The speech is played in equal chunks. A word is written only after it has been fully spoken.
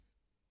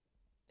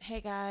Hey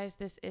guys,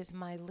 this is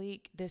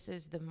Myleik. This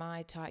is the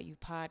My Taught You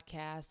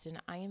podcast, and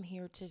I am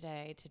here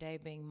today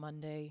being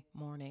Monday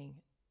morning,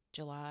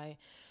 July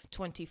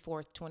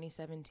 24th,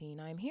 2017.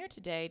 I'm here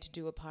today to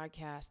do a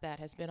podcast that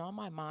has been on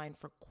my mind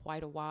for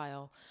quite a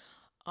while.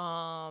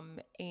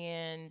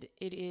 And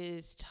it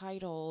is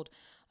titled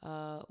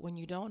When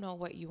You Don't Know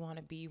What You Want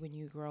to Be When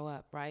You Grow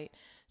Up, right?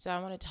 So I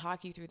want to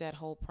talk you through that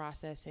whole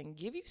process and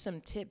give you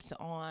some tips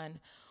on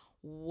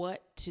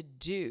what to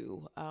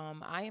do.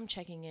 I am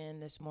checking in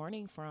this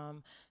morning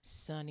from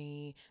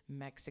sunny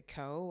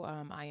Mexico.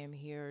 I am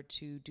here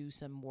to do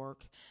some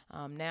work.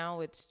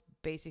 Now it's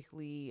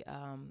basically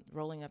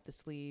rolling up the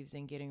sleeves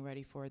and getting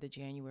ready for the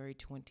January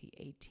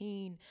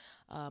 2018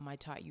 My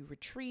Taught You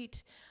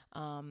retreat.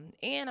 And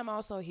I'm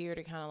also here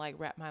to kind of like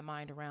wrap my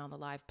mind around the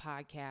live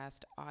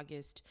podcast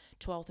August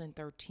 12th and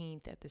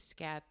 13th at the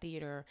SCAD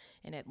Theater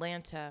in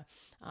Atlanta.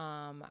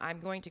 I'm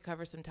going to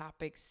cover some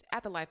topics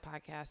at the live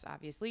podcast,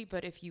 obviously,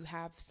 but if you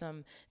have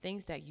some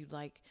things that you'd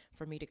like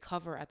for me to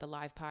cover at the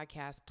live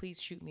podcast,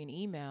 please shoot me an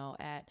email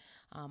at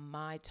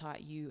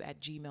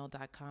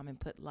mytaughtyou@gmail.com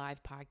and put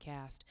live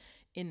podcast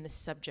in the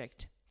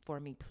subject for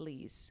me,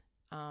 please.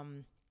 I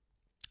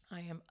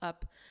am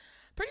up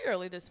pretty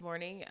early this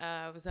morning.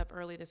 I was up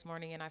early this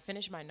morning and I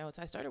finished my notes.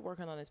 I started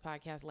working on this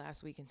podcast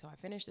last week, and so I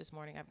finished this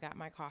morning. I've got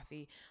my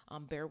coffee.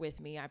 Bear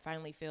with me. I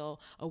finally feel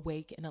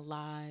awake and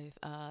alive.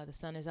 The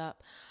sun is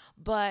up.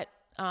 But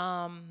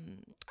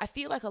I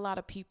feel like a lot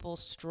of people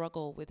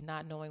struggle with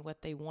not knowing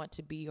what they want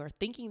to be or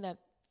thinking that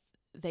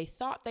they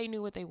thought they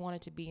knew what they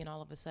wanted to be, and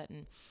all of a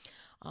sudden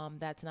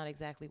that's not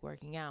exactly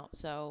working out.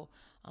 So,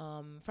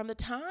 from the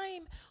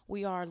time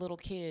we are little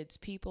kids,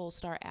 people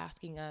start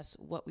asking us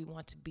what we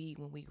want to be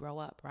when we grow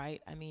up,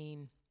 right? I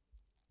mean,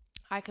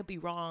 I could be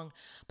wrong,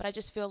 but I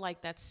just feel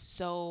like that's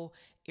so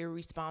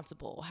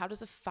irresponsible. How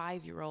does a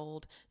 5 year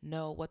old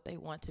know what they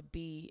want to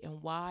be?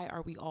 And why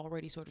are we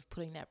already sort of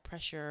putting that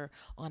pressure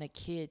on a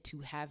kid to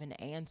have an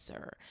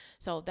answer?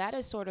 So that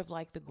is sort of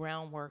like the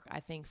groundwork, I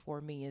think, for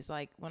me is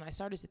like when I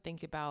started to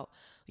think about,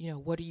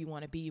 what do you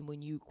want to be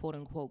when you quote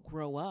unquote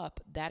grow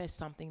up? That is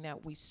something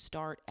that we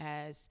start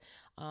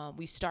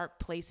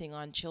placing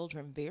on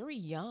children very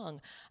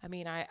young. I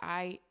mean,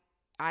 I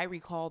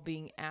recall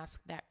being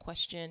asked that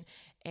question,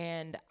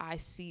 and I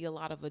see a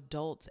lot of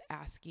adults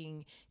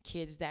asking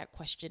kids that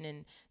question,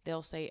 and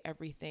they'll say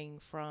everything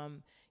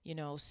from,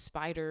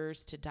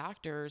 spiders to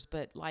doctors.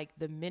 But like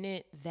the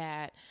minute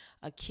that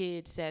a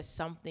kid says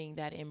something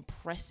that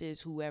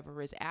impresses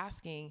whoever is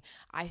asking,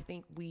 I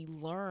think we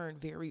learn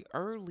very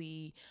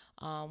early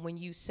when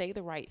you say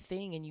the right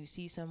thing and you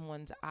see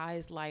someone's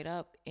eyes light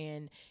up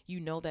and you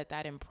know that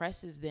that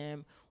impresses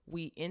them,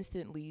 we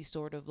instantly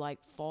sort of like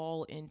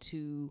fall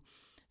into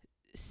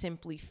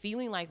simply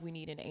feeling like we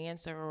need an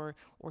answer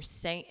or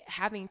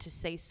having to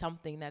say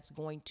something that's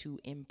going to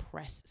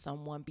impress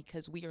someone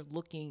because we are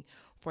looking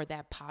for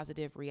that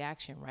positive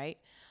reaction, right?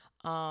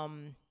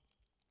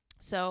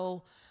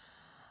 So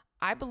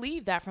I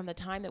believe that from the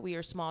time that we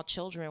are small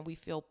children, we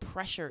feel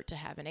pressured to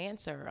have an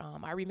answer.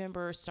 I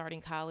remember starting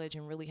college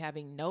and really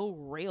having no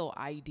real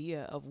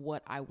idea of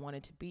what I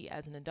wanted to be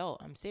as an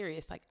adult. I'm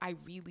serious. Like, I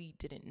really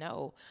didn't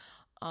know.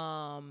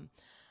 Um,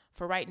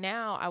 for right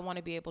now, I want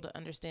to be able to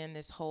understand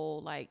this whole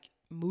like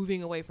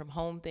moving away from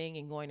home thing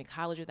and going to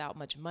college without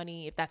much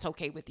money, if that's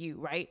okay with you,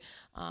 right?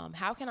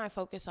 How can I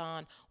focus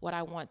on what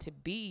I want to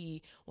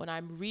be when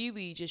I'm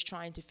really just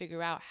trying to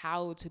figure out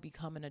how to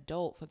become an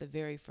adult for the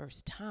very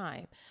first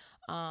time?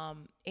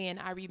 And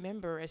I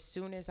remember as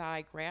soon as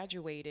I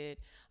graduated,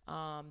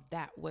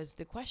 that was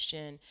the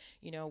question.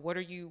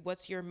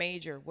 What's your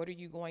major? What are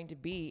you going to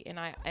be? And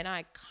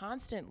I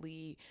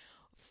constantly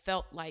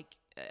felt like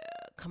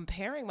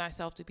comparing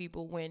myself to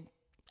people when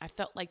I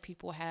felt like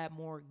people had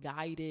more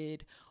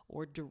guided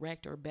or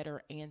direct or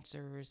better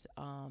answers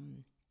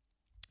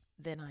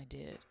than I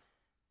did.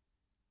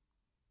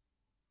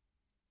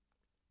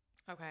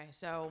 Okay,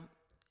 so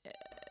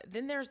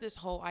then there's this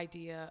whole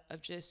idea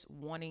of just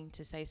wanting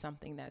to say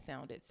something that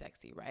sounded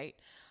sexy, right?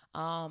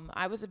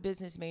 I was a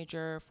business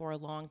major for a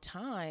long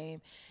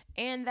time,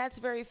 and that's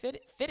very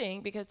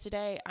fitting because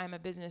today I'm a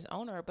business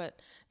owner,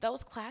 but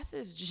those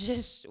classes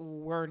just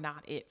were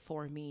not it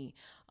for me.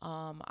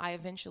 I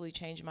eventually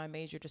changed my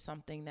major to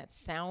something that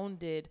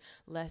sounded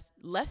less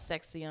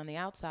sexy on the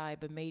outside,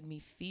 but made me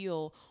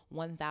feel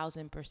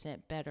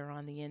 1,000% better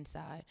on the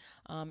inside.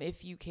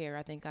 If you care,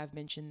 I think I've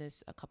mentioned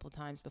this a couple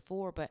times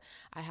before, but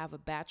I have a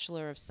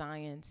Bachelor of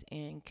Science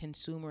in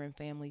Consumer and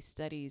Family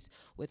Studies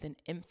with an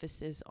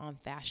emphasis on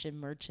fashion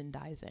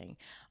merchandising.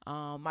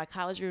 My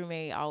college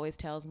roommate always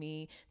tells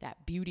me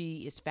that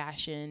beauty is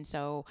fashion,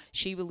 so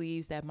she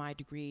believes that my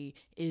degree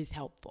is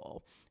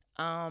helpful.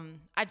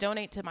 I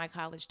donate to my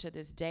college to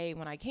this day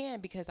when I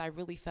can because I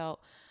really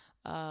felt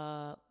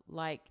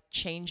like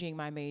changing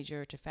my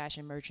major to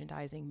fashion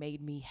merchandising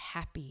made me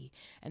happy.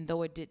 And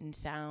though it didn't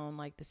sound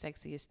like the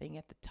sexiest thing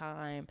at the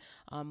time,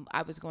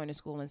 I was going to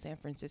school in San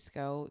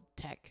Francisco,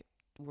 tech,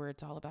 where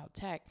it's all about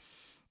tech.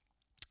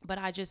 But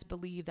I just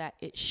believe that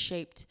it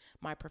shaped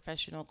my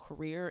professional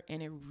career,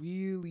 and it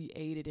really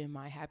aided in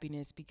my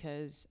happiness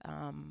because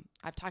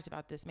I've talked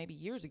about this maybe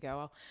years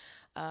ago,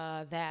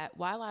 that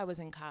while I was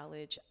in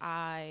college,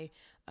 I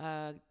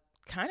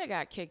kind of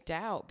got kicked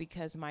out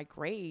because my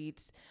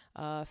grades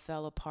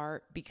fell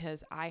apart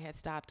because I had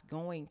stopped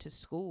going to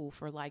school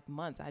for like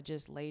months. I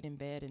just laid in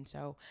bed. And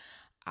so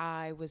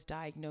I was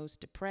diagnosed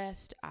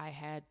depressed. I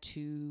had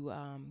to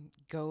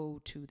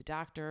go to the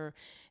doctor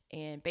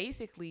and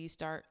basically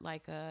start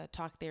like a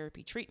talk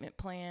therapy treatment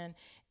plan.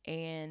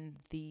 And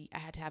I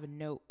had to have a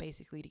note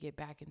basically to get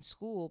back in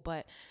school.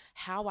 But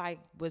how I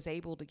was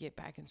able to get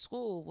back in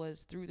school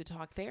was through the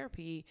talk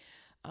therapy.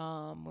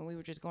 When we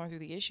were just going through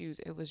the issues,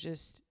 it was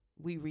just,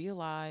 we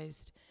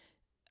realized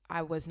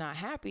I was not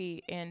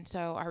happy. And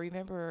so I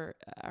remember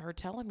her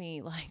telling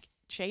me, like,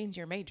 change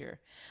your major.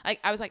 Like,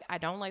 I was like, I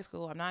don't like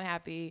school. I'm not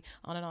happy,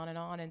 on and on and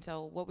on. And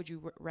so what would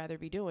you rather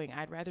be doing?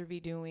 I'd rather be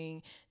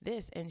doing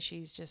this. And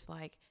she's just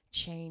like,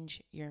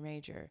 change your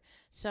major.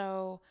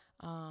 So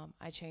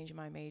I changed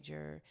my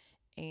major,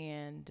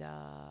 and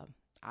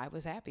I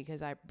was happy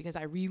because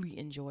I really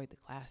enjoyed the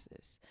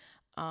classes.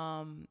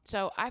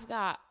 So I've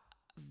got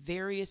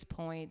various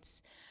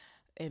points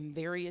and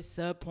various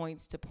sub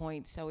points to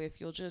points. So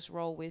if you'll just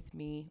roll with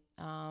me,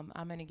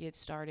 I'm going to get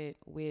started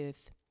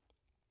with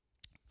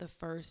the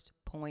first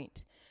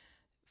point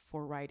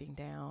for writing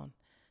down.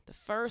 The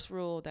first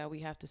rule that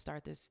we have to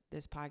start this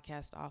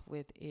podcast off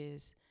with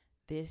is,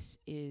 this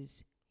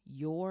is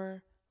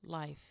your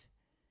life.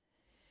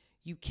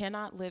 You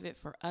cannot live it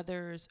for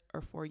others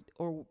let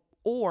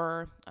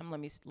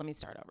me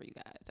start over, you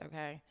guys,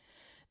 okay?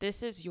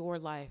 This is your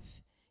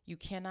life. You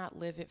cannot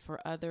live it for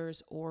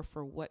others or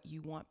for what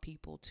you want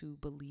people to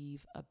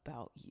believe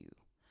about you.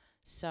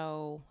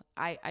 So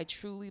I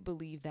truly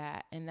believe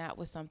that. And that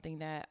was something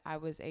that I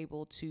was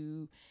able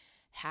to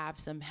have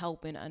some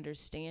help in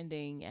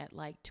understanding at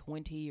like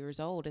 20 years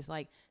old. It's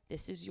like,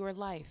 this is your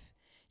life.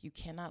 You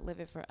cannot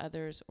live it for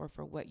others or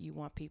for what you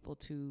want people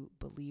to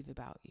believe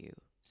about you.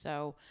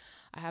 So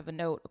I have a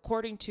note.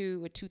 According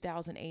to a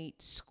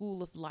 2008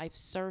 School of Life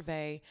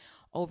survey,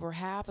 over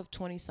half of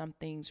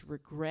 20-somethings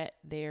regret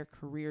their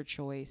career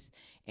choice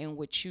and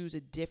would choose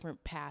a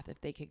different path if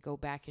they could go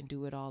back and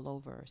do it all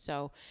over.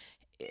 So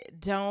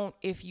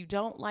if you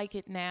don't like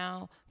it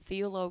now,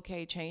 feel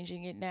okay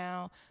changing it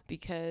now,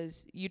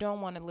 because you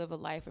don't want to live a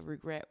life of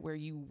regret where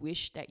you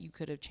wish that you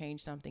could have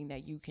changed something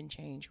that you can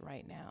change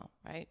right now,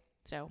 right?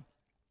 So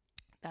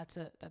that's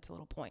a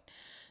little point.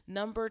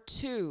 Number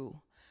 2,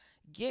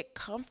 get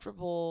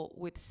comfortable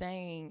with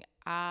saying,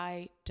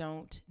 I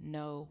don't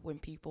know, when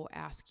people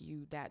ask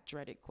you that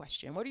dreaded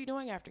question. What are you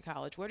doing after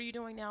college? What are you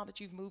doing now that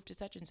you've moved to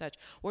such and such?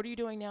 What are you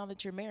doing now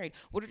that you're married?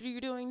 What are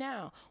you doing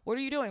now? What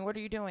are you doing? What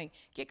are you doing?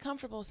 Get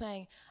comfortable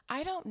saying,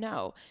 I don't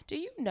know. Do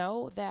you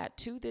know that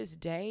to this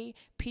day,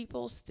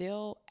 people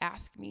still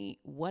ask me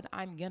what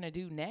I'm going to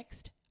do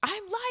next?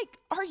 I'm like,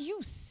 are you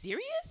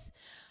serious?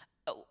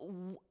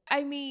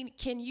 I mean,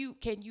 can you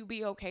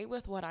be okay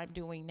with what I'm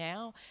doing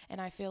now? And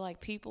I feel like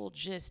people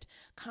just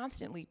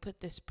constantly put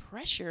this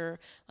pressure,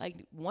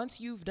 like, once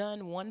you've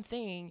done one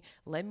thing,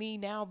 let me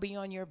now be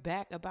on your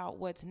back about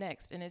what's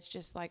next. And it's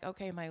just like,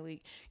 okay, Myleik,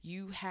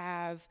 you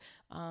have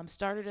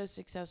started a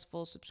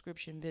successful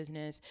subscription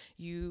business.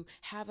 You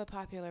have a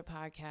popular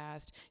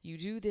podcast. You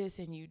do this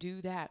and you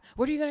do that.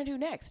 What are you going to do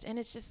next? And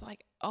it's just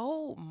like,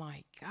 oh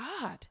my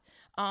God.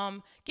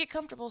 Get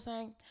comfortable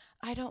saying,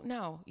 I don't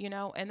know,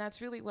 and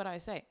that's really what I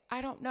say.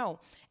 I don't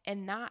know.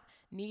 And not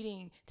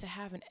needing to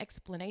have an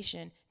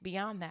explanation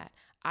beyond that.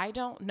 I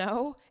don't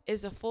know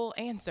is a full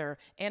answer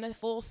and a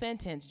full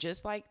sentence,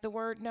 just like the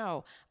word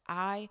no.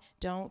 I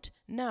don't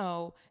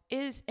know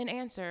is an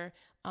answer.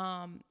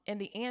 And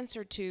the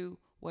answer to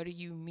what do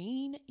you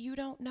mean you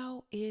don't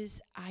know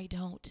is I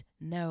don't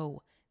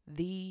know.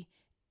 The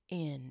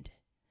end.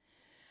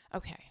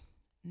 Okay.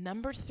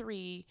 Number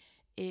 3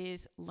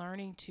 is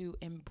learning to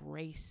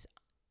embrace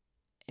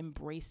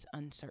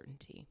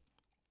uncertainty.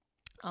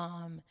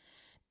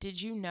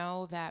 Did you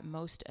know that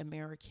most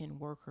American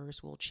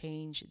workers will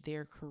change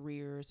their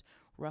careers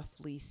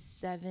roughly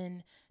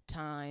 7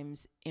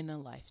 times in a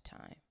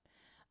lifetime?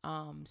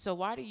 So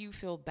why do you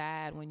feel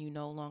bad when you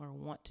no longer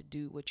want to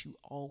do what you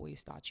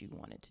always thought you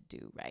wanted to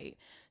do, right?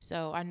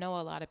 So I know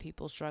a lot of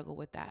people struggle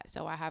with that.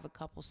 So I have a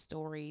couple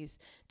stories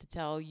to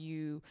tell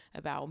you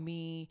about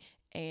me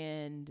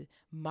and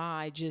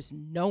my just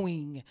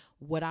knowing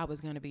what I was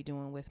going to be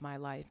doing with my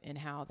life and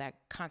how that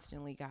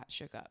constantly got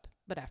shook up.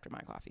 But after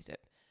my coffee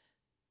sip.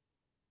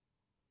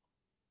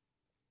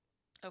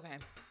 Okay.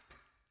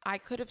 I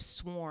could have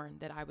sworn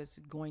that I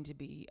was going to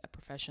be a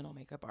professional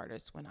makeup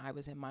artist when I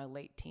was in my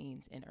late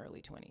teens and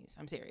early 20s.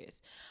 I'm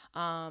serious.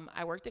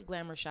 I worked at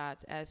Glamour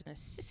Shots as an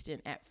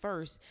assistant at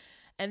first,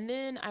 and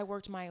then I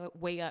worked my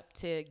way up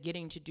to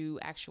getting to do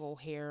actual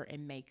hair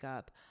and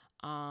makeup.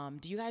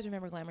 Do you guys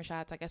remember Glamour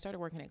Shots? Like, I started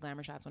working at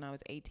Glamour Shots when I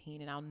was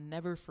 18, and I'll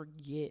never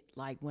forget,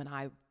 like, when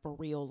I for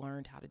real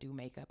learned how to do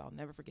makeup. I'll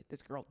never forget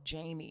this girl,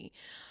 Jamie,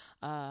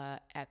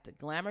 at the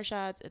Glamour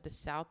Shots at the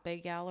South Bay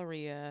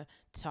Galleria,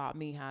 taught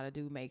me how to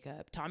do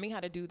makeup, taught me how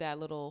to do that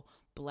little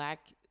black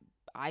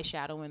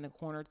eyeshadow in the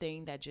corner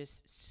thing that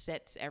just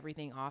sets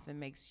everything off and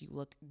makes you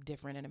look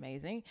different and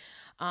amazing.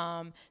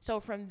 So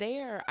from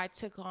there, I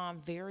took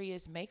on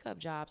various makeup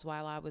jobs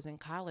while I was in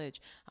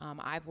college.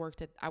 I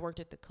worked at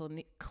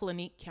the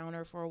Clinique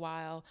counter for a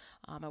while.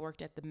 I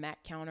worked at the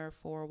MAC counter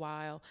for a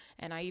while,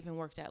 and I even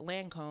worked at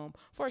Lancome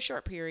for a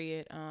short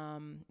period.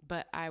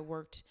 But I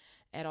worked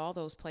at all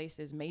those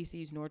places,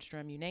 Macy's,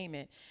 Nordstrom, you name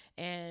it.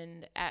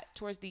 And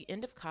towards the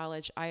end of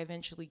college, I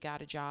eventually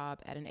got a job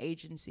at an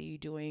agency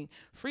doing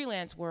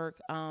freelance work.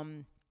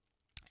 And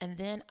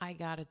then I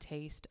got a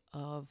taste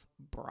of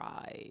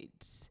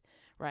brides,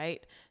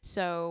 right?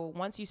 So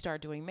once you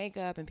start doing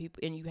makeup and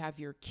you have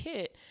your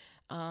kit,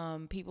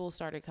 people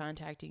started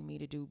contacting me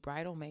to do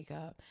bridal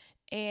makeup.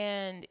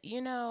 And,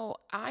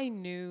 I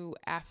knew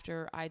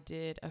after I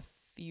did a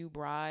few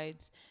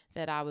brides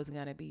that I was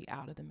going to be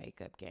out of the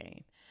makeup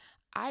game.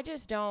 I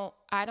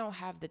don't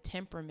have the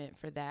temperament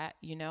for that.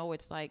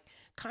 It's like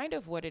kind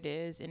of what it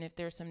is. And if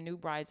there's some new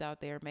brides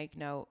out there, make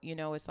note,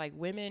 it's like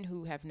women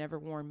who have never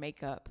worn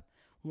makeup,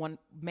 want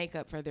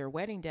makeup for their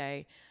wedding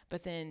day,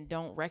 but then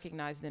don't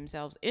recognize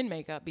themselves in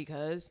makeup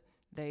because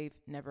they've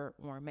never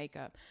worn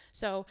makeup.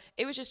 So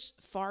it was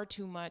just far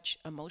too much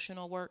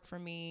emotional work for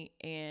me.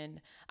 And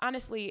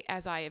honestly,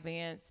 as I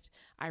advanced,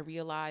 I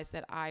realized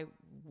that I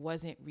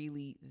wasn't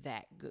really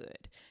that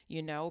good,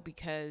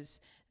 because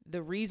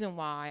the reason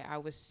why I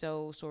was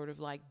so sort of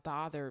like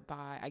bothered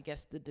by, I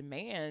guess, the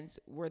demands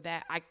were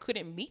that I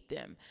couldn't meet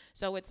them.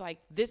 So it's like,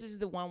 this is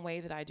the one way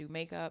that I do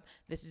makeup.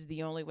 This is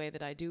the only way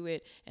that I do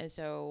it. And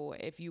so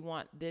if you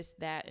want this,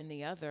 that, and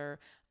the other,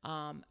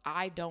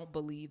 I don't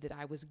believe that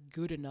I was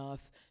good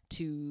enough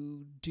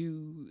to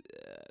do,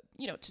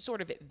 to sort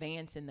of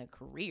advance in the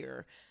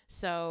career.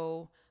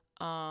 So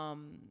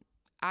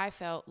I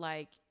felt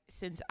like,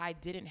 since I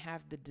didn't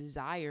have the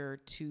desire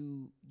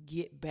to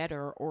get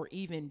better or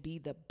even be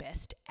the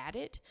best at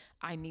it,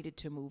 I needed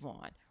to move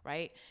on,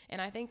 right?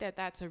 And I think that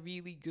that's a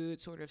really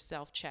good sort of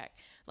self-check.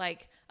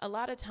 Like, a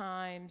lot of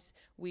times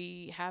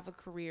we have a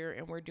career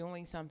and we're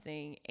doing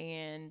something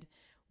and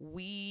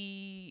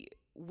we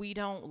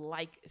don't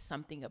like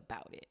something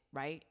about it,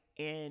 right?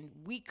 And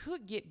we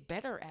could get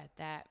better at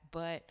that,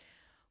 but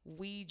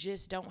we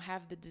just don't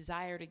have the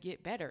desire to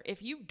get better.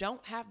 If you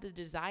don't have the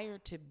desire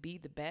to be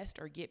the best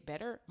or get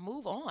better,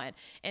 move on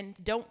and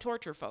don't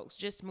torture folks.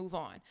 Just move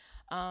on.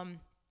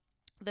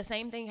 The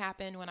same thing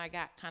happened when I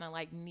got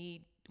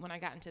when I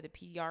got into the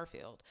PR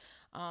field.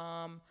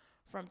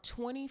 From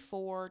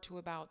 24 to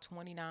about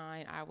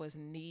 29, I was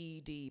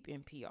knee deep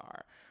in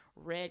PR.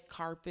 Red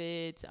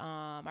carpet.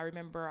 I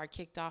remember I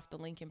kicked off the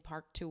Lincoln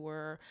Park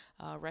tour.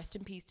 Rest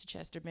in peace to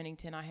Chester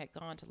Bennington. I had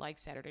gone to like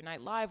Saturday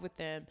Night Live with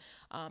them.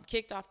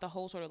 Kicked off the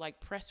whole sort of like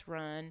press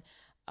run.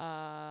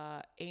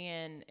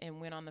 And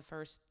went on the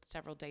first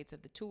several dates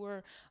of the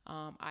tour.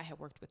 I had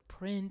worked with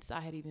Prince.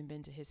 I had even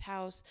been to his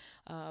house.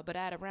 But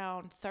at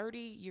around 30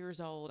 years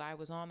old, I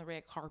was on the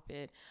red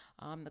carpet.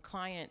 The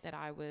client that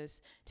I was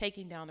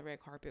taking down the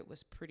red carpet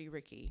was Pretty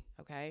Ricky.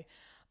 Okay.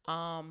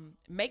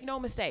 Make no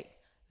mistake.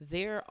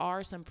 There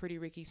are some Pretty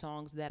Ricky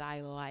songs that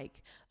I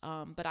like,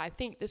 but I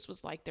think this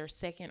was like their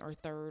second or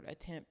third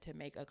attempt to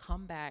make a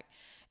comeback.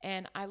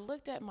 And I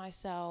looked at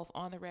myself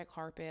on the red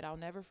carpet. I'll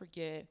never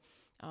forget.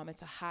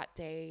 It's a hot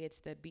day.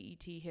 It's the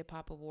BET Hip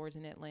Hop Awards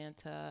in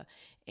Atlanta.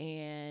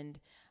 And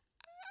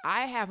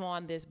I have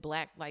on this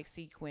black like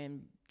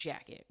sequin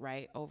jacket,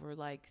 right, over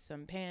like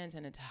some pants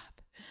and a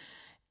top.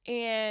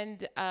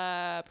 And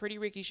Pretty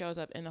Ricky shows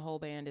up and the whole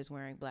band is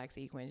wearing black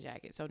sequin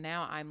jackets. So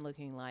now I'm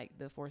looking like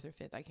the fourth or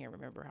fifth, I can't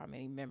remember how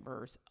many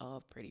members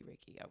of Pretty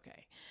Ricky.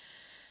 Okay.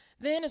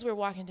 Then as we're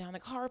walking down the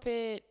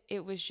carpet,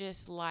 it was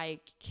just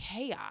like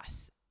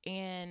chaos.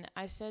 And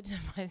I said to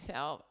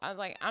myself, I was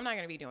like, I'm not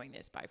going to be doing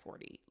this by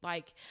 40.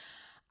 Like,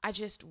 I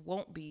just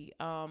won't be.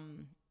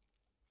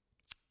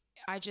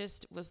 I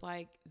just was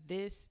like,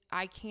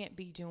 I can't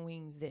be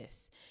doing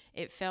this.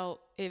 It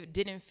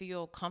didn't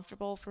feel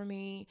comfortable for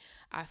me.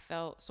 I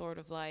felt sort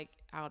of like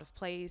out of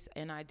place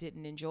and I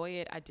didn't enjoy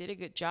it. I did a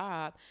good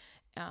job.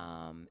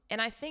 And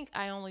I think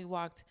I only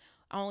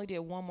did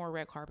one more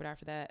red carpet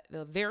after that.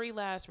 The very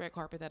last red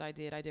carpet that I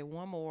did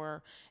one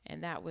more,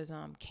 and that was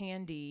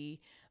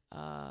Candy.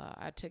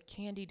 I took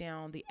Candy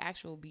down the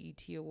actual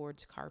BET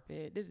Awards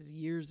carpet. This is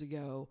years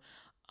ago.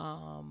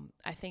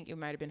 I think it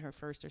might have been her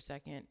first or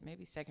second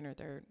or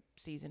third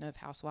season of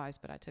Housewives,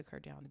 but I took her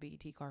down the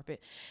BET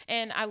carpet.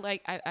 And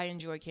I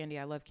enjoy Candy.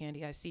 I love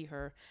Candy. I see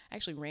her. I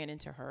actually ran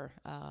into her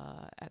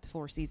at the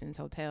Four Seasons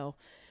Hotel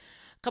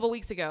a couple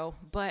weeks ago,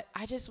 but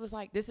I just was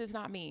like, this is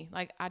not me.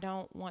 Like, I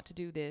don't want to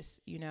do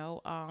this,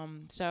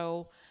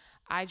 So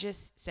I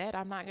just said,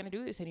 I'm not going to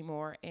do this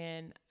anymore.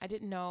 And I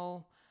didn't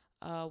know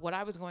what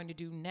I was going to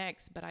do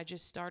next, but I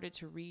just started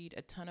to read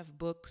a ton of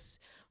books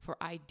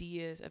for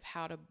ideas of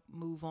how to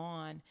move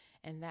on.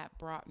 And that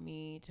brought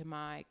me to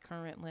my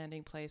current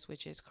landing place,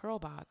 which is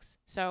Curlbox.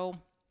 So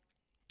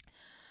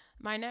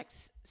my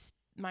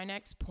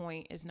next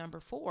point is number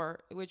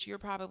 4, which you're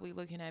probably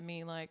looking at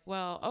me like,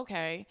 well,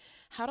 okay,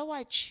 how do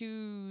I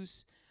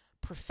choose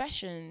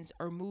professions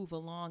or move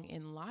along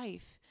in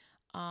life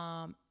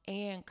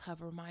and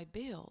cover my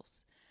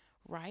bills,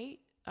 right?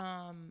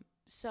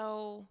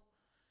 So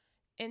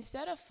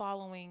instead of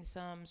following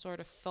some sort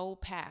of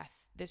faux path,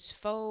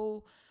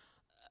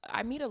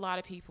 I meet a lot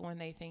of people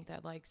and they think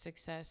that like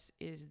success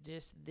is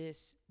just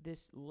this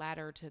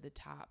ladder to the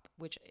top,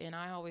 and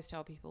I always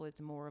tell people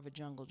it's more of a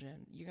jungle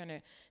gym.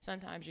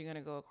 Sometimes you're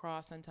gonna go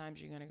across,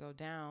 sometimes you're gonna go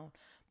down,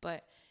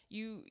 but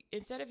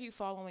instead of you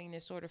following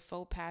this sort of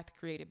faux path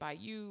created by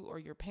you or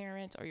your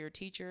parents or your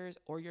teachers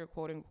or your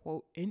quote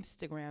unquote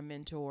Instagram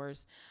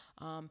mentors,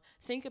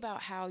 think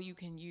about how you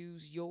can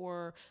use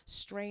your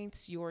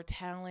strengths, your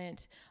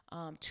talent,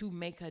 to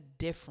make a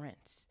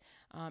difference.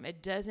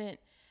 It doesn't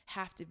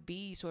have to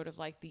be sort of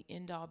like the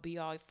end all be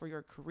all for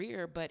your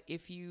career, but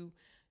if you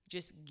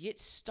just get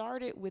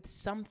started with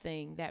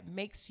something that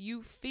makes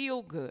you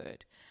feel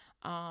good,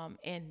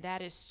 and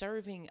that is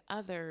serving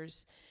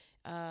others,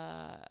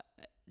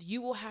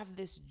 you will have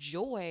this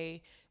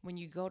joy when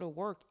you go to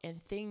work,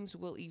 and things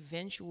will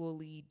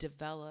eventually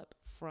develop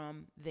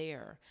from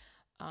there.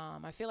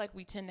 I feel like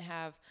we tend to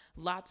have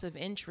lots of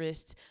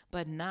interests,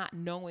 but not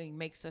knowing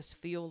makes us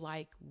feel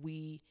like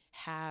we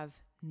have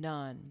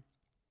none.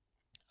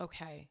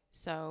 Okay,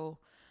 so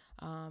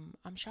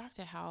I'm shocked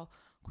at how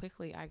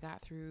quickly I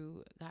got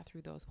through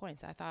those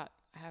points. I thought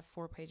I have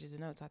 4 pages of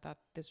notes. I thought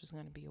this was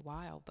going to be a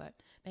while, but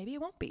maybe it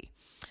won't be.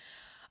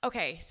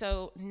 Okay,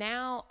 so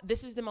now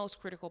this is the most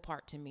critical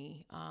part to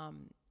me.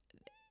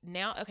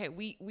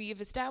 We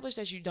have established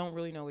that you don't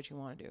really know what you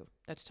want to do.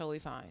 That's totally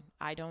fine.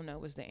 I don't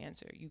know is the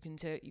answer. You can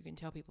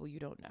tell people you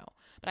don't know.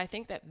 But I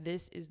think that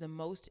this is the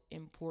most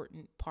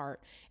important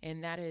part,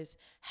 and that is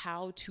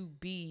how to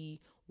be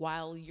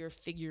while you're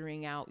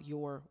figuring out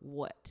your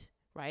what,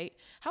 right?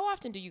 How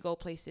often do you go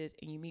places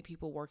and you meet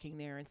people working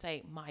there and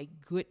say, "My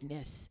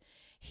goodness,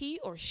 he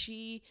or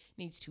she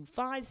needs to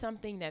find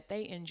something that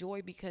they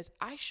enjoy, because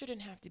I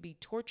shouldn't have to be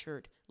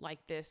tortured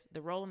like this."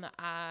 The roll in the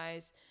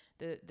eyes,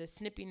 the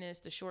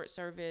snippiness, the short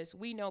service.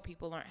 We know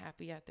people aren't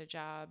happy at their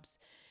jobs.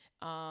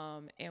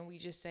 And we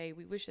just say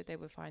we wish that they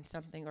would find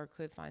something or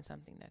could find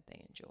something that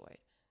they enjoyed.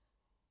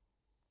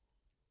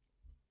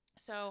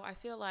 So I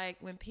feel like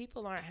when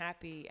people aren't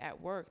happy at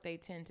work, they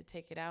tend to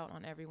take it out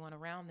on everyone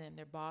around them,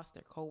 their boss,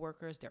 their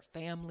coworkers, their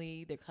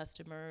family, their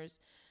customers.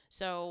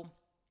 So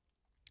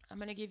I'm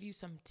going to give you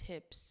some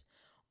tips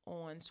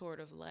on sort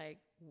of like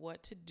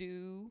what to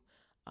do,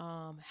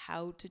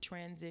 how to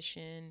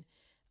transition,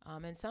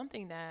 and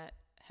something that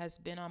has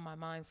been on my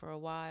mind for a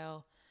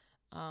while.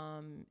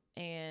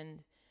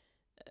 And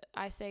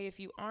I say, if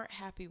you aren't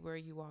happy where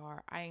you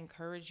are, I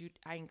encourage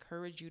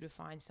you to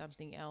find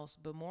something else.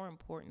 But more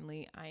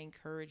importantly, I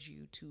encourage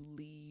you to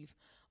leave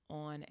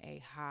on a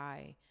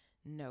high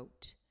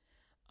note.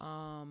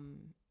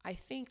 I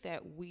think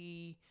that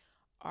we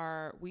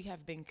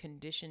have been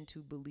conditioned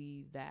to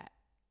believe that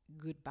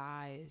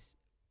goodbyes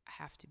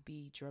have to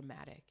be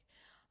dramatic.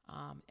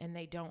 And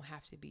they don't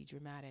have to be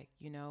dramatic.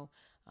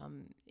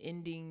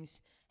 Endings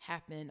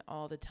happen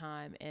all the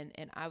time.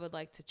 And I would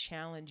like to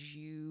challenge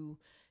you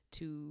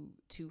to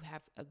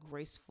have a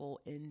graceful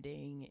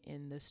ending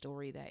in the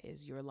story that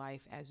is your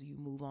life as you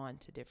move on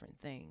to different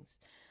things.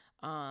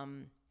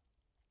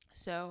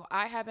 So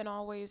I haven't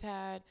always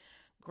had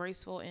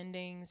graceful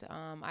endings.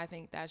 I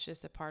think that's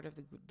just a part of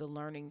the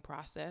learning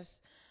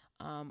process.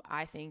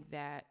 I think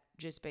that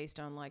just based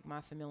on like my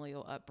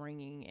familial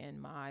upbringing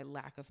and my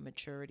lack of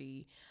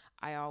maturity,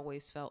 I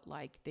always felt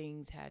like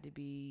things had to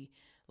be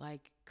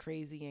like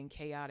crazy and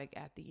chaotic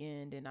at the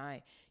end. And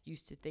I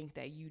used to think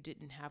that you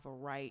didn't have a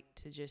right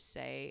to just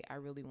say, I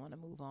really want to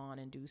move on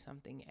and do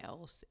something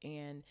else.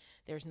 And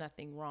there's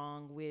nothing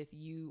wrong with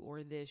you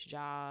or this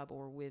job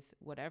or with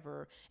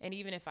whatever. And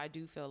even if I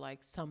do feel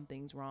like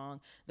something's wrong,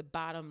 the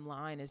bottom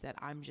line is that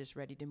I'm just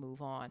ready to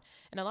move on.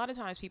 And a lot of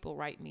times people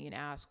write me and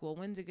ask, well,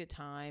 when's a good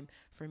time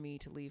for me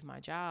to leave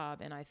my job?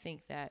 And I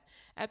think that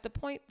at the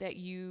point that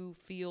you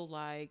feel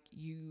like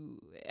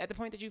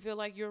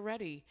you're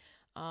ready.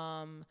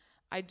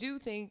 I do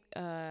think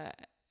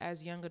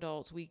as young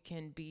adults, we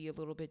can be a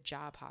little bit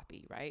job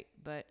hoppy, right?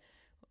 But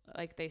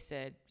like they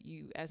said,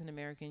 you as an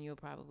American, you'll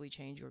probably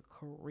change your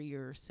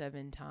career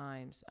 7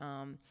 times.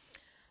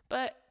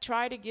 But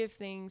try to give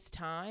things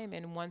time.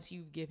 And once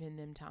you've given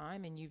them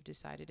time and you've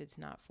decided it's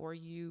not for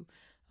you,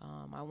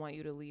 I want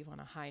you to leave on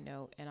a high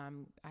note. And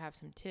I have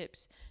some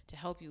tips to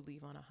help you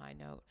leave on a high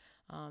note.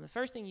 The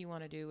first thing you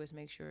want to do is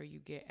make sure you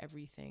get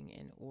everything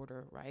in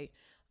order, right?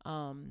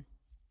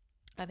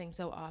 I think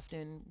so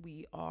often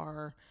we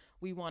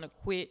want to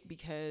quit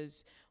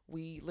because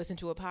we listen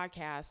to a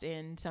podcast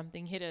and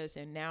something hit us,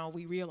 and now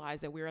we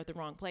realize that we're at the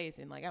wrong place,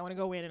 and like, I want to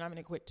go in and I'm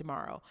going to quit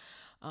tomorrow.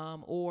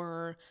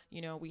 Or,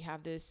 we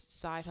have this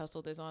side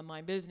hustle, this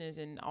online business,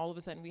 and all of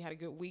a sudden we had a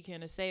good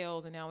weekend of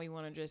sales, and now we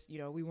want to just,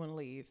 we want to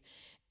leave.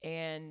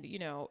 And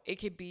it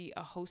could be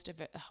a host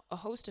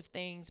of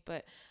things,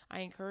 but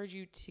I encourage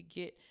you to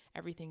get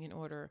everything in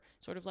order.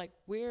 Sort of like,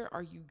 where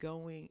are you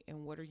going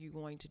and what are you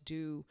going to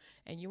do?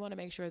 And you want to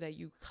make sure that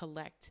you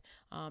collect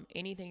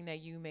anything that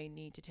you may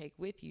need to take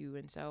with you.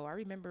 And so I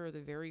remember the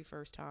very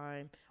first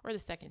time, or the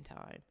second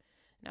time.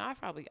 Now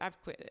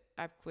I've quit.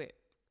 I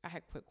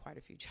had quit quite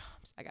a few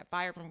jobs. I got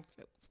fired from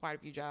quite a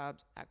few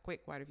jobs. I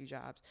quit quite a few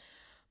jobs.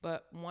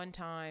 But one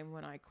time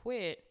when I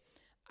quit,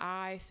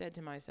 I said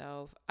to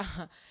myself,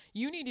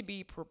 you need to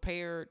be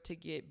prepared to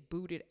get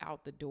booted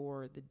out the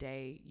door the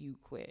day you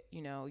quit.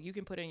 You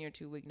can put in your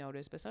 2-week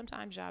notice, but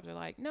sometimes jobs are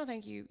like, no,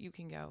 thank you. You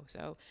can go.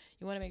 So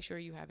you want to make sure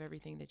you have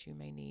everything that you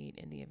may need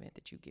in the event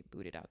that you get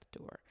booted out the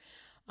door.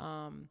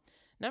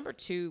 Number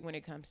two, when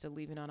it comes to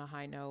leaving on a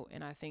high note,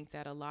 and I think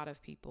that a lot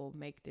of people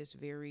make this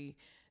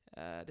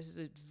this is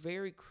a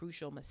very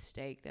crucial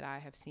mistake that I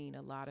have seen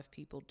a lot of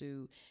people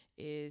do,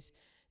 is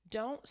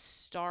don't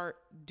start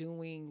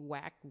doing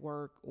whack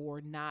work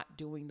or not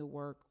doing the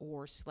work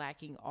or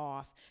slacking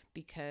off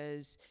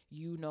because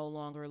you no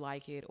longer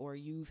like it, or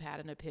you've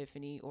had an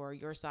epiphany, or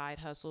your side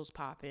hustle's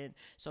popping.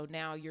 So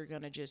now you're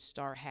going to just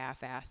start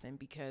half-assing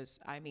because,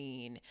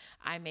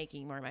 I'm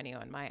making more money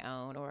on my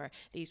own, or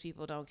these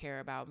people don't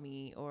care about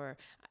me, or,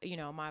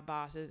 my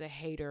boss is a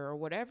hater, or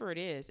whatever it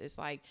is. It's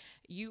like,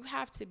 you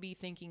have to be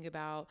thinking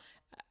about,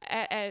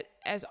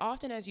 as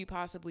often as you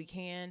possibly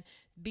can,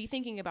 be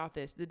thinking about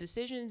this. The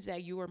decisions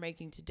that you are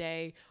making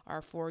today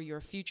are for your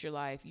future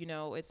life.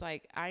 It's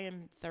like, I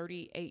am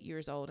 38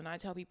 years old, and I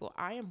tell people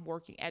I am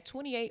working at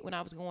 28. When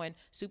I was going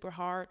super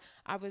hard,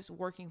 I was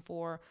working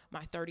for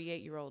my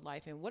 38-year-old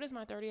life. And what is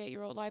my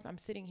 38-year-old life? I'm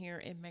sitting here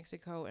in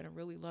Mexico in a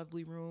really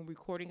lovely room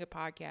recording a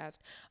podcast.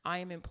 I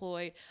am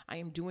employed. I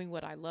am doing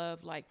what I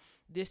love. Like,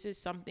 this is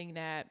something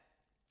that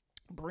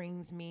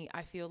brings me,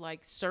 I feel like,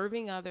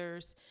 serving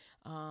others,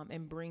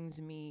 and brings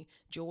me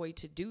joy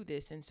to do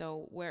this. And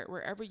so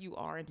wherever you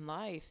are in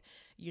life,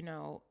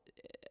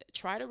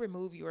 try to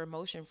remove your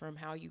emotion from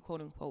how you quote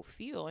unquote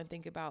feel, and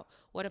think about,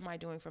 what am I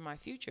doing for my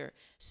future?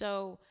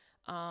 So,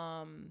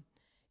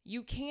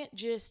 you can't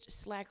just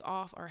slack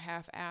off or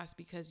half-ass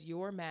because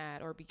you're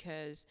mad, or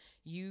because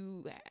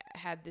you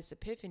had this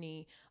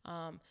epiphany.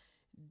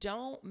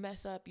 Don't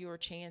mess up your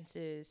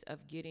chances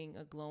of getting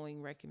a glowing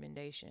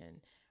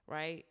recommendation,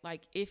 right?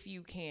 Like, if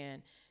you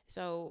can.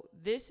 So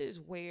this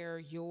is where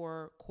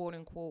your quote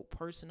unquote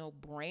personal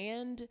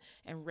brand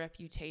and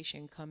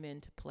reputation come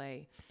into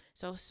play.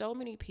 So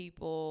many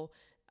people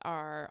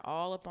are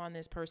all up on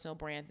this personal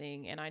brand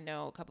thing. And I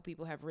know a couple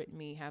people have written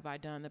me, have I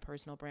done the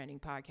personal branding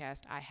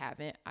podcast? I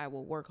haven't. I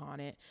will work on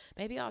it.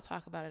 Maybe I'll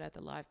talk about it at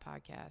the live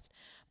podcast.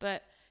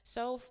 But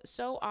so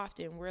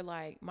often we're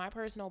like, my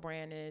personal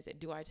brand is,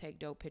 do I take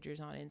dope pictures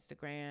on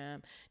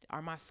Instagram?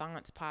 Are my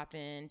fonts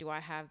popping? Do I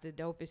have the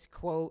dopest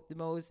quote, the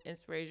most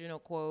inspirational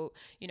quote?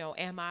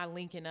 Am I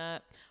linking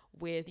up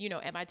with,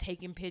 am I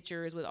taking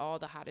pictures with all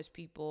the hottest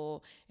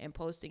people and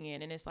posting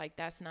it? And it's like,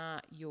 that's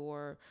not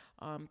your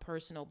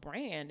personal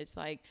brand. It's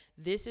like,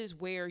 this is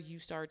where you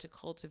start to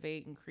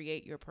cultivate and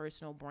create your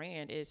personal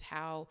brand, is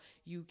how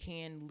you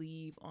can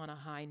leave on a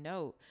high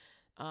note.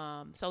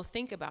 So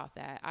think about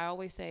that. I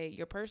always say,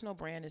 your personal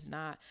brand is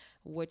not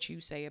what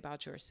you say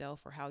about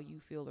yourself or how you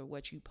feel or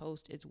what you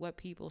post. It's what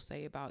people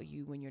say about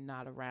you when you're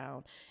not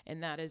around.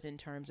 And that is in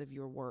terms of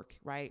your work,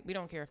 right? We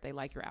don't care if they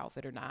like your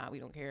outfit or not. We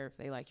don't care if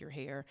they like your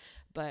hair,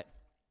 but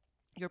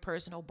your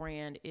personal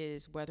brand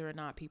is whether or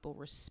not people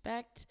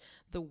respect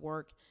the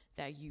work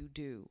that you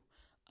do.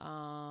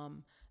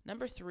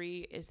 Number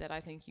three is that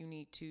I think you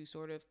need to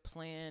sort of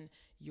plan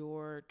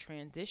your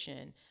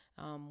transition.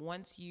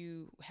 Once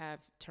you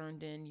have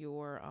turned in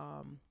your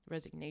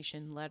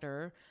resignation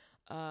letter,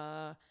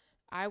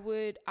 I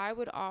would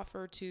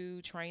offer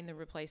to train the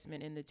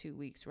replacement in the 2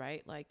 weeks,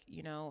 right? Like,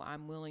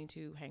 I'm willing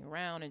to hang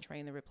around and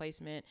train the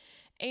replacement.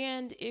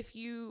 And if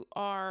you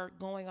are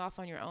going off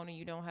on your own and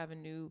you don't have a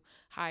new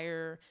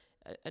hire,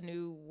 a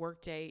new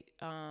work date,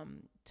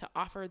 to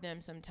offer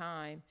them some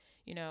time,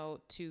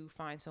 to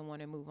find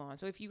someone and move on.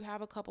 So if you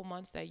have a couple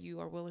months that you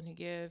are willing to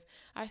give,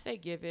 I say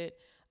give it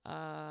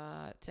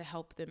to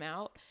help them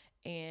out.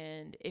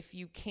 And if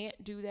you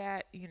can't do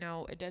that,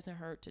 it doesn't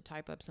hurt to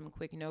type up some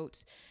quick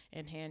notes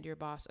and hand your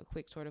boss a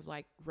quick sort of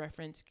like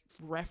reference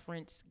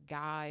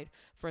guide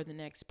for the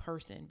next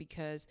person,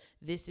 because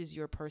this is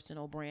your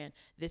personal brand.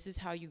 This is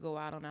how you go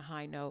out on a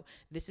high note.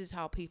 This is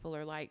how people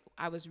are like,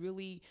 I was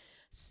really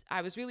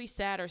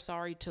sad or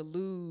sorry to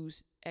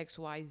lose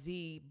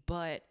XYZ,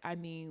 but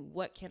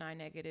what can I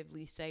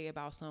negatively say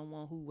about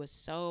someone who was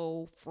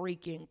so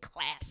freaking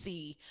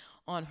classy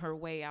on her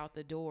way out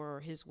the door, or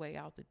his way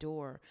out the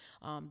door?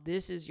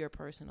 This is your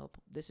personal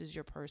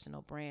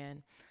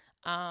brand.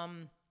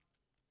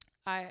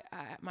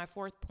 My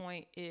fourth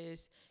point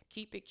is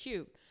keep it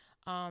cute.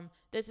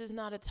 This is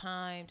not a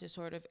time to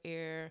sort of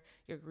air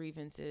your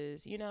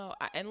grievances,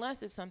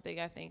 unless it's something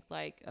I think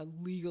like a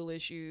legal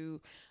issue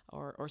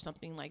or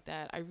something like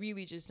that. I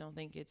really just don't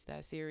think it's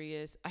that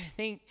serious. I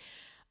think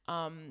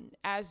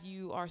as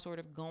you are sort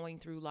of going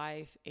through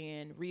life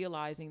and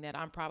realizing that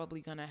I'm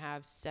probably going to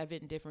have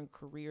 7 different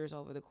careers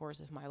over the course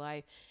of my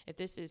life, if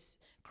this is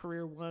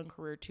career 1,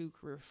 career 2,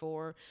 career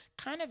 4,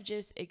 kind of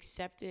just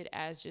accept it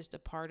as just a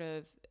part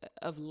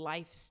of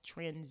life's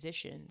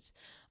transitions.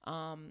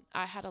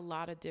 I had a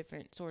lot of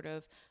different sort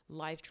of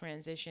life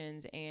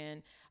transitions,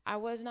 and I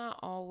was not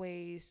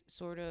always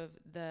sort of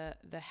the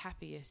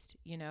happiest,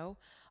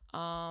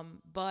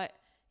 but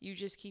you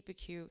just keep it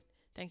cute.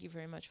 Thank you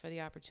very much for the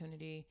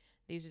opportunity.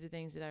 These are the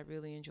things that I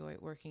really enjoyed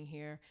working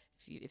here.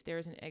 If there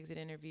is an exit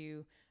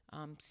interview,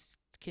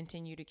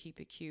 continue to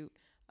keep it cute.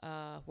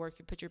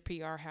 Put your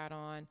PR hat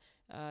on.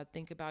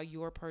 Think about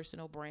your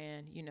personal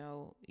brand. You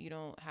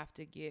don't have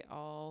to get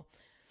all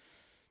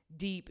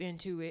deep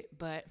into it,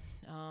 but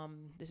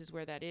this is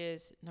where that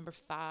is. Number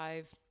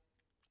 5.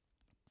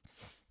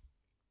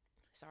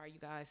 Sorry, you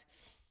guys.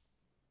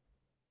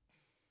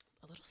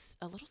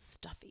 A little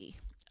stuffy.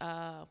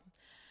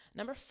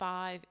 Number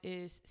 5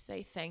 is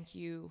say thank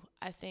you.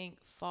 I think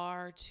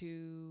far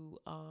too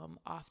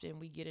often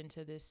we get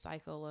into this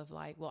cycle of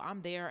like, well,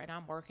 I'm there and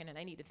I'm working and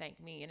they need to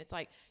thank me. And it's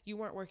like, you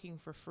weren't working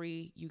for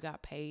free. You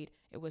got paid.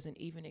 It was an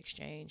even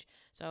exchange.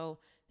 So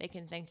they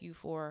can thank you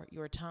for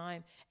your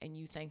time and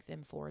you thank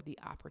them for the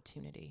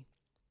opportunity.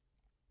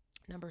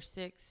 Number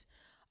 6,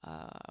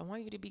 I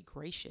want you to be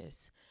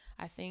gracious.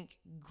 I think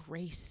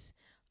grace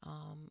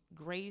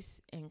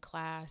in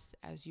class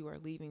as you are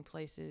leaving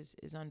places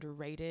is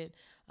underrated.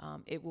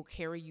 It will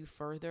carry you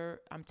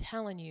further. I'm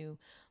telling you,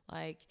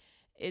 like,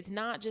 it's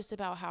not just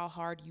about how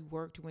hard you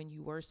worked when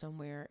you were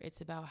somewhere.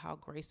 It's about how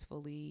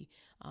gracefully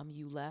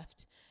you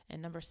left.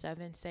 And number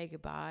 7, say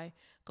goodbye.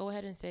 Go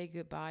ahead and say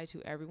goodbye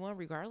to everyone,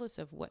 regardless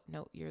of what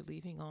note you're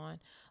leaving on.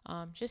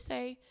 Just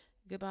say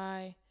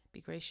goodbye,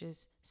 be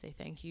gracious, say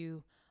thank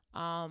you.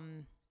 I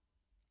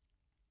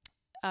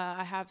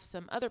have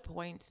some other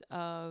points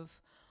of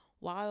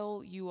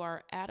while you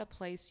are at a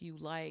place you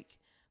like,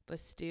 but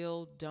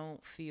still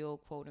don't feel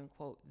quote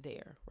unquote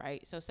there,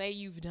 right? So say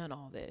you've done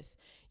all this,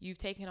 you've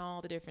taken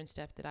all the different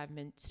steps that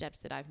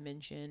I've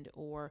mentioned,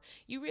 or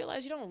you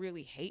realize you don't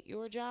really hate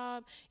your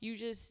job. You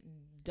just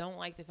don't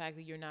like the fact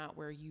that you're not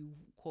where you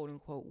quote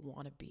unquote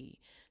want to be.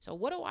 So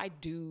what do I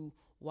do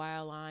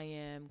while I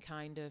am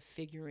kind of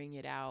figuring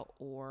it out,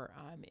 or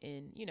I'm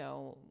in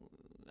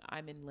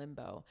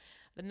limbo?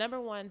 The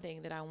number one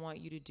thing that I want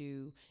you to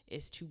do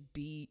is to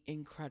be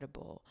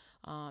incredible.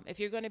 If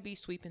you're going to be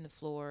sweeping the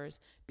floors,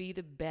 be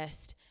the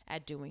best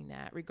at doing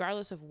that.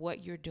 Regardless of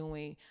what you're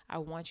doing, I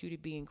want you to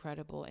be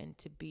incredible and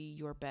to be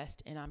your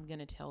best. And I'm going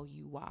to tell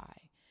you why.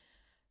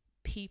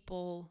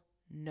 People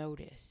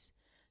notice.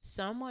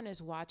 Someone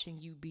is watching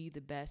you be the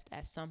best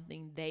at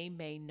something they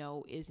may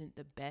know isn't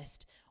the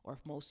best or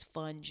most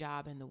fun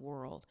job in the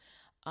world.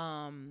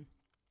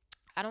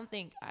 I don't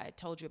think I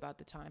told you about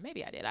the time.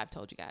 Maybe I did. I've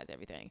told you guys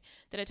everything.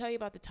 Did I tell you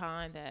about the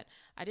time that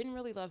I didn't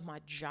really love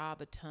my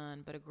job a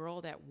ton, but a girl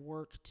that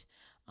worked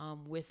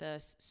with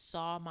us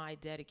saw my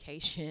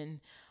dedication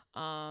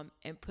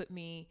and put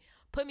me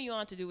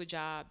on to do a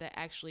job that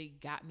actually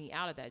got me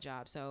out of that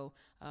job. So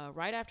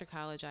right after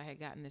college, I had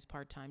gotten this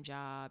part-time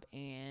job,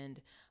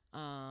 and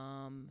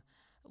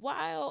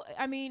while,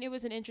 it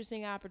was an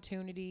interesting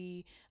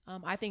opportunity,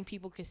 I think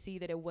people could see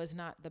that it was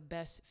not the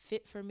best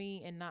fit for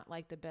me and not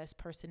like the best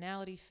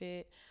personality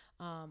fit.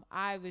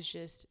 I was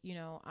just,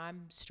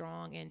 I'm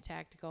strong and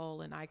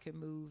tactical and I could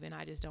move. And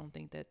I just don't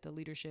think that the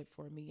leadership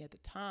for me at the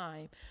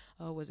time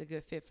was a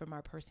good fit for my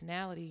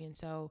personality. And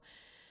so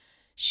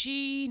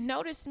she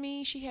noticed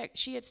me. She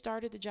had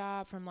started the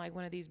job from like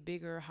one of these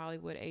bigger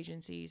Hollywood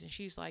agencies. And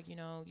she's like,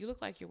 you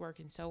look like you're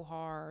working so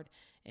hard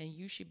and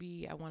you should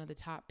be at one of the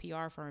top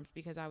PR firms,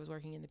 because I was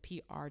working in the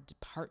PR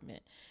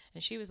department.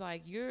 And she was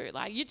like, you're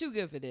too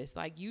good for this.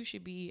 Like, you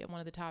should be at one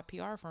of the top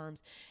PR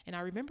firms. And I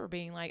remember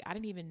being like, I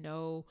didn't even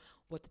know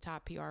what the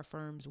top PR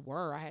firms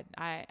were.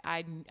 I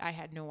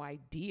had no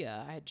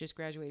idea. I had just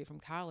graduated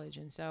from college.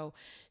 And so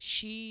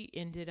she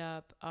ended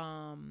up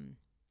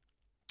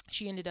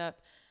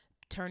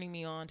turning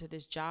me on to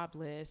this job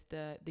list,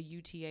 the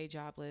UTA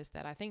job list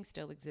that I think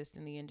still exists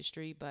in the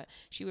industry, but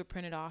she would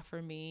print it off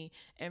for me.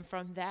 And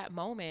from that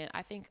moment,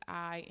 I think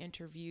I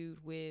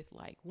interviewed with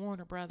like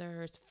Warner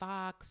Brothers,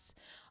 Fox,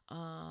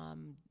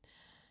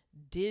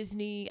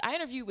 Disney. I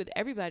interviewed with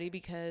everybody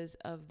because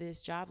of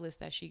this job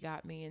list that she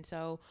got me. And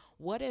so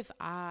what if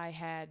I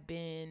had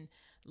been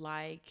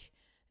like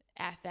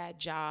at that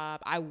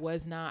job, I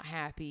was not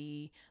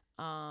happy,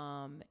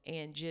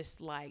 and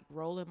just like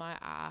rolling my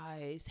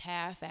eyes,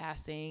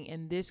 half-assing,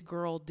 and this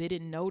girl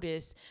didn't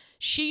notice.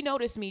 She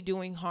noticed me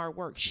doing hard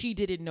work. She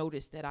didn't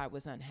notice that I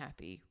was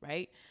unhappy,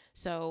 right?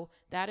 So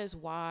that is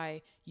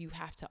why you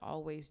have to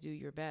always do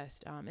your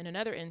best. In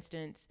another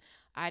instance,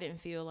 I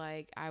didn't feel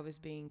like I was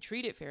being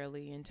treated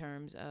fairly in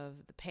terms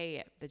of the pay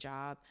at the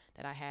job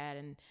that I had.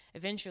 And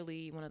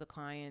eventually, one of the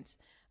clients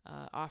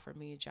offered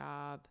me a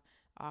job,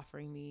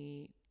 offering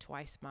me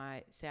twice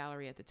my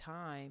salary at the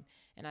time.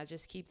 And I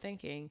just keep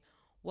thinking,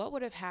 what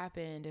would have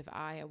happened if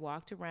I had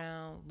walked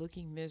around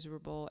looking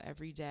miserable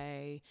every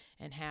day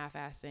and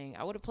half-assing?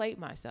 I would have played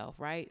myself,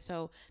 right?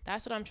 So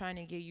that's what I'm trying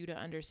to get you to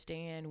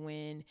understand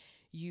when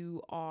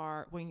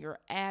your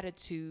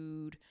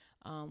attitude,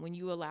 when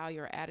you allow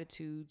your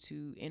attitude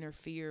to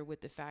interfere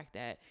with the fact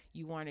that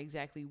you aren't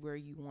exactly where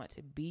you want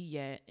to be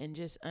yet, and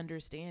just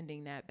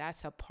understanding that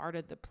that's a part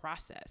of the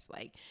process.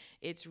 Like,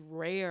 it's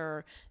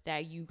rare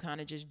that you kind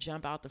of just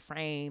jump out the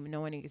frame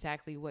knowing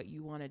exactly what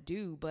you want to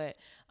do, but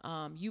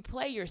you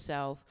play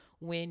yourself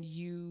when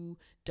you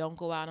don't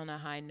go out on a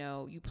high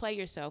note. You play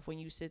yourself when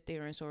you sit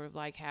there and sort of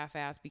like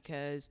half-ass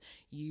because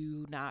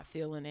you not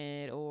feeling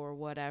it or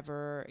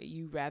whatever.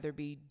 You'd rather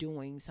be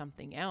doing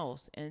something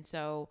else. And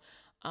so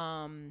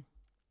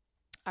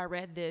I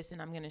read this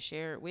and I'm going to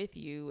share it with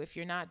you. If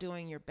you're not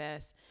doing your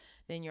best,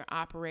 then you're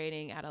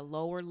operating at a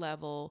lower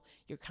level,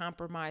 you're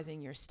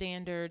compromising your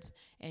standards,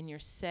 and you're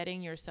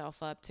setting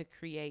yourself up to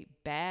create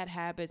bad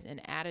habits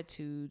and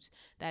attitudes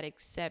that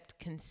accept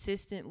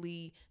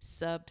consistently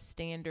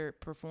substandard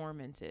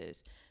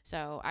performances.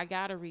 So I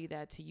got to read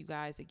that to you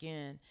guys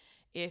again.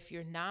 If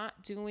you're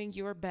not doing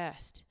your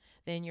best,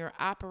 then you're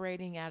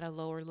operating at a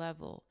lower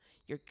level.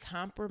 You're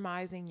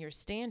compromising your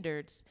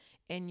standards,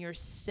 and you're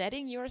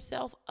setting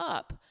yourself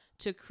up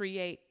to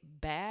create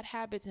bad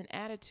habits and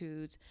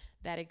attitudes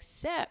that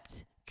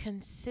accept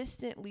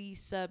consistently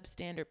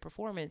substandard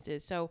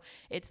performances. So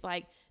it's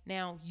like,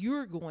 now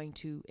you're going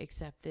to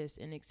accept this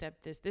and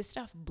accept this. This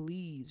stuff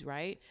bleeds,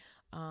 right?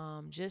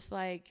 Just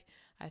like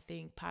I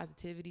think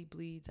positivity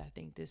bleeds, I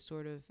think this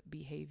sort of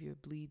behavior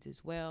bleeds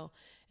as well.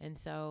 And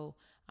so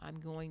I'm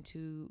going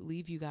to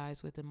leave you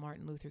guys with a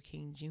Martin Luther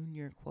King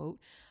Jr. quote.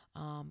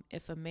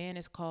 If a man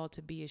is called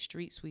to be a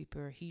street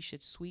sweeper, he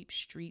should sweep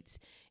streets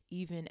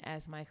even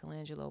as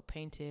Michelangelo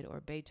painted, or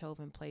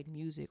Beethoven played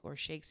music, or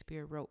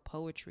Shakespeare wrote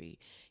poetry.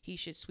 He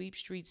should sweep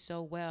streets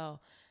so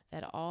well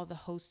that all the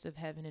hosts of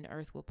heaven and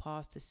earth will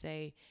pause to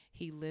say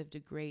he lived a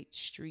great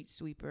street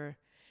sweeper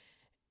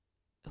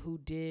who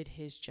did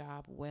his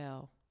job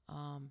well.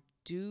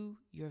 Do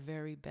your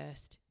very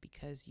best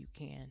because you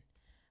can.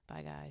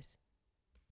 Bye, guys.